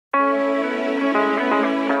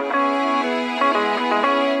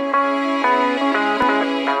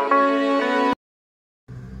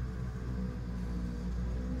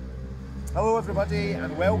everybody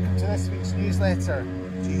and welcome to this week's newsletter.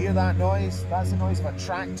 Do you hear that noise? That's the noise of a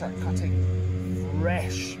tractor cutting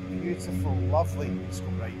fresh, beautiful, lovely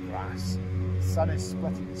bright grass. The sun is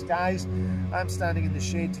splitting the skies. I'm standing in the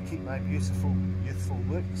shade to keep my beautiful, youthful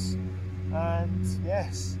looks. And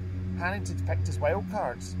yes, Harrington picked his wild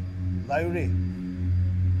cards. Lowry,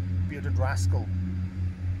 bearded rascal.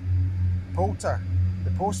 Poulter,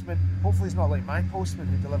 the postman, hopefully he's not like my postman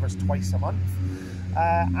who delivers twice a month.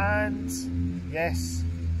 And yes,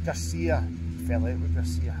 Garcia, fell out with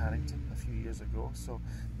Garcia Harrington a few years ago, so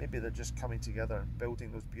maybe they're just coming together and building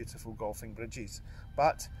those beautiful golfing bridges.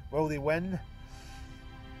 But will they win?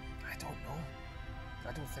 I don't know.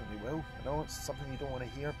 I don't think they will. I know it's something you don't want to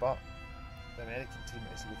hear, but the American team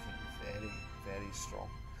is looking very, very strong.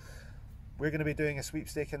 We're going to be doing a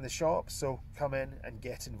sweepstake in the shop, so come in and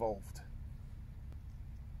get involved.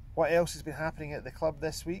 What else has been happening at the club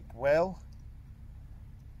this week? Well,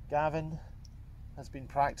 Gavin has been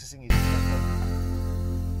practicing his trick.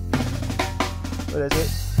 Where is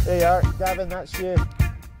it? There you are, Gavin, that's you.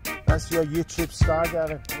 That's your YouTube star,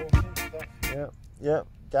 Gavin. Yeah,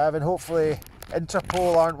 Gavin, hopefully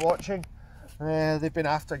Interpol aren't watching. They've been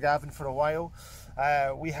after Gavin for a while.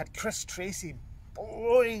 We had Chris Tracy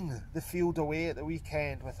blowing the field away at the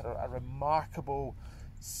weekend with a remarkable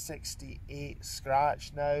 68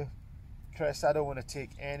 scratch. Now, Chris, I don't want to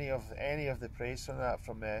take any of the praise from that,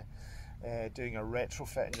 from doing a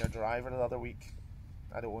retrofit in your driver the other week.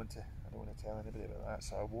 I don't want to tell anybody about that,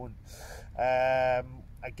 so I won't.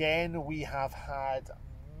 Again, we have had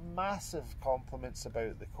massive compliments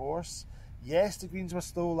about the course. Yes, the greens were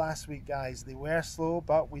slow last week, guys. They were slow,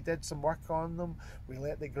 but we did some work on them. We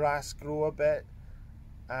let the grass grow a bit,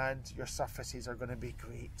 and your surfaces are going to be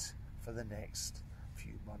great for the next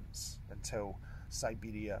few months until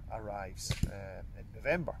Siberia arrives in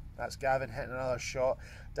November. That's Gavin hitting another shot.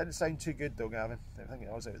 Didn't sound too good though, Gavin. I think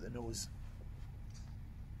it was out the nose.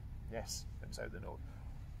 Yes, it was out the nose.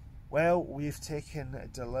 Well, we've taken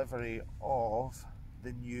delivery of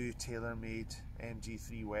the new TaylorMade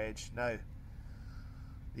MG3 wedge. Now,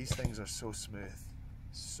 these things are so smooth,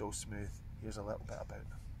 so smooth. Here's a little bit about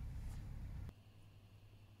them.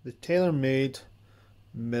 The TaylorMade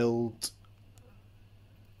milled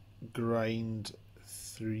grind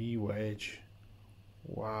 3 wedge.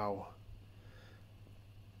 Wow,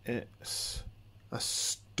 it's a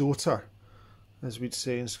stoter, as we'd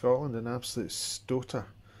say in Scotland, an absolute stoter.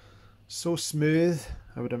 So smooth,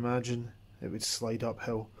 I would imagine it would slide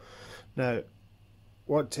uphill. Now,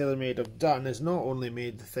 what TaylorMade have done is not only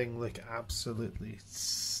made the thing look absolutely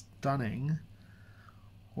stunning,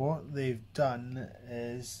 what they've done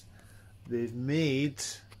is they've made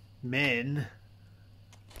men,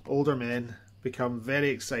 older men, become very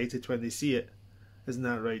excited when they see it. Isn't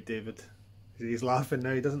that right, David? He's laughing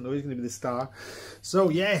now, he doesn't know he's going to be the star. So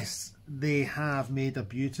yes, they have made a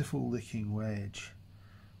beautiful looking wedge.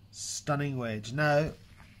 Stunning wedge. Now,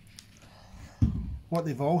 what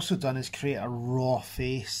they've also done is create a raw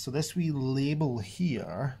face. So this wee label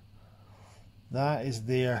here, that is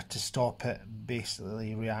there to stop it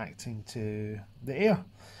basically reacting to the air.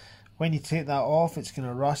 When you take that off, it's going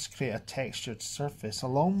to rust, create a textured surface.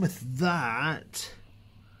 Along with that,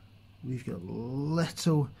 we've got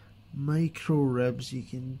little micro ribs. You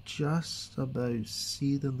can just about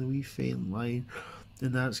see them, the wee faint line,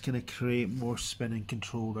 and that's going to create more spin and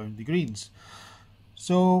control around the greens.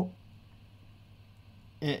 So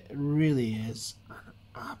it really is an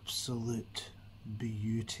absolute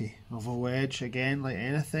beauty of a wedge. Again, like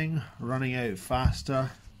anything, running out faster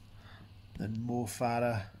than Mo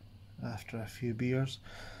Farah after a few beers,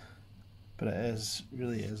 but it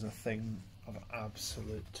really is a thing of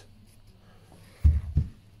absolute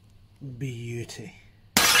beauty.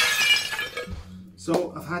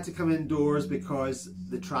 So I've had to come indoors because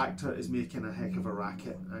the tractor is making a heck of a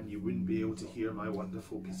racket and you wouldn't be able to hear my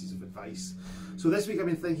wonderful pieces of advice. So this week I've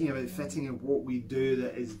been thinking about fitting and what we do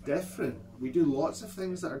that is different. We do lots of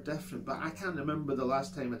things that are different, but I can't remember the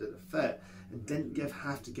last time I did a fit and didn't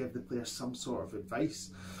have to give the player some sort of advice.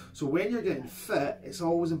 So when you're getting fit, it's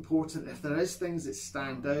always important, if there is things that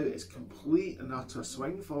stand out as complete and utter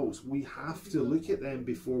swing faults, we have to look at them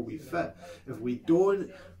before we fit. If we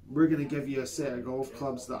don't, we're going to give you a set of golf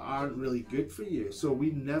clubs that aren't really good for you. So we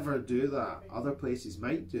never do that. Other places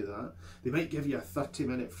might do that. They might give you a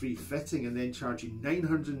 30-minute free fitting and then charge you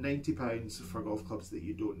 £990 for golf clubs that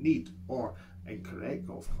you don't need, or incorrect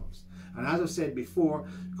golf clubs. And as I've said before,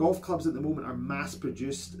 golf clubs at the moment are mass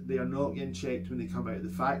produced. They are not getting checked when they come out of the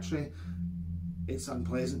factory. It's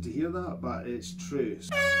unpleasant to hear that, but it's true.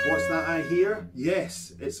 What's that I hear?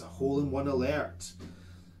 Yes, it's a hole-in-one alert.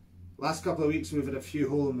 Last couple of weeks we've had a few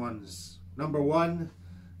hole-in-ones. number 1.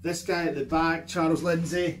 This guy at the back, Charles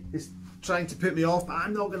Lindsay, is trying to put me off, but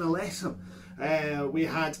I'm not going to let him. We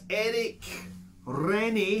had Eric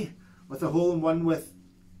Rennie with a hole-in-one with,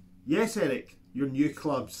 yes Eric, your new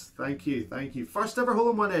clubs. Thank you, thank you. First ever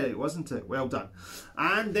hole-in-one, Eric, wasn't it? Well done.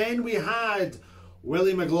 And then we had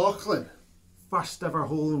Willie McLaughlin. First ever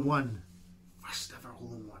hole-in-one. First ever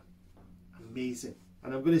hole-in-one. Amazing.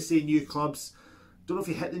 And I'm going to say new clubs. Don't know if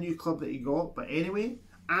he hit the new club that he got, but anyway.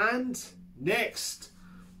 And next,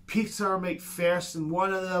 Peter McPherson,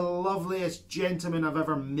 one of the loveliest gentlemen I've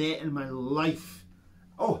ever met in my life.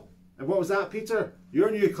 Oh, and what was that, Peter? Your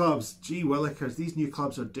new clubs. Gee willikers, these new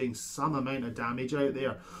clubs are doing some amount of damage out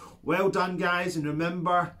there. Well done, guys, and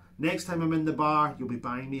remember, next time I'm in the bar, you'll be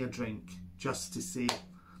buying me a drink just to say